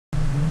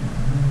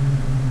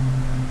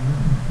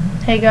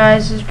Hey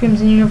guys, this is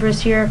Crimson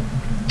Universe here.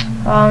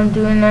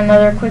 Doing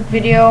another quick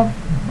video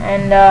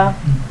and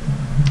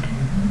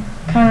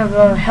kind of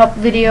a help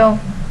video.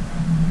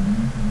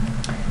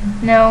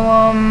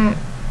 Now,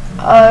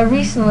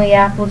 recently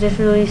Apple just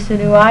released a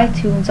new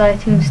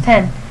iTunes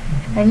 10,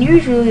 and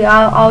usually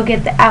I'll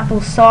get the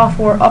Apple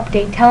software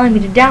update telling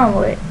me to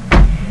download it.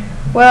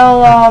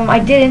 Well, I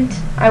didn't.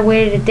 I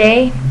waited a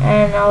day,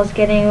 and I was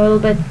getting a little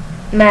bit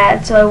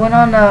mad, so I went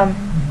on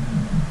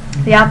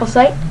the Apple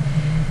site.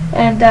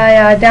 And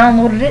I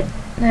downloaded it,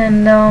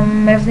 and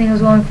everything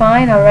was going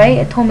fine. Alright,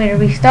 it told me to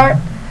restart,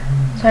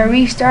 so I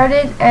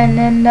restarted, and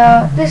then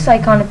this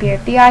icon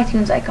appeared, the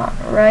iTunes icon,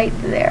 right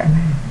there.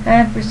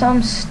 And for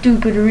some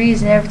stupid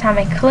reason, every time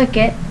I click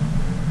it,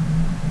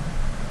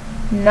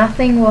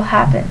 nothing will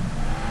happen.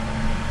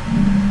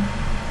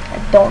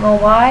 I don't know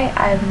why.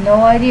 I have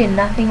no idea.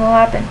 Nothing will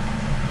happen.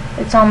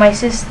 It's on my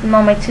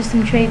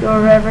system tray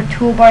or whatever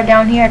toolbar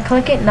down here. I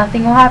click it,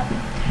 nothing will happen.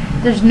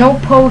 There's no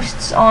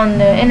posts on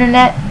the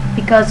internet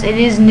because it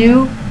is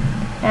new,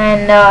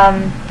 and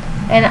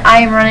I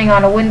am running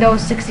on a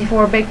Windows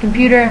 64-bit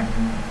computer.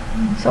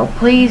 So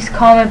please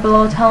comment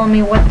below telling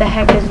me what the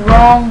heck is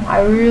wrong. I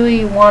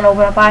really want to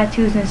open up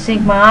iTunes and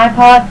sync my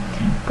iPod,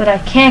 but I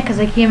can't because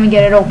I can't even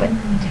get it open.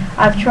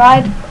 I've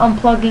tried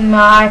unplugging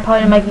my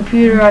iPod in my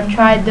computer. I've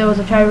tried those.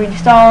 I've tried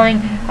reinstalling.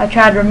 I've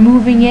tried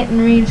removing it and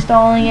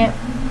reinstalling it.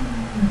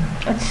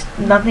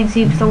 Nothing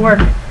seems to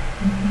work.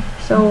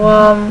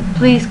 So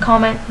please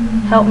comment,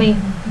 help me,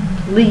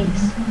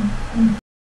 please.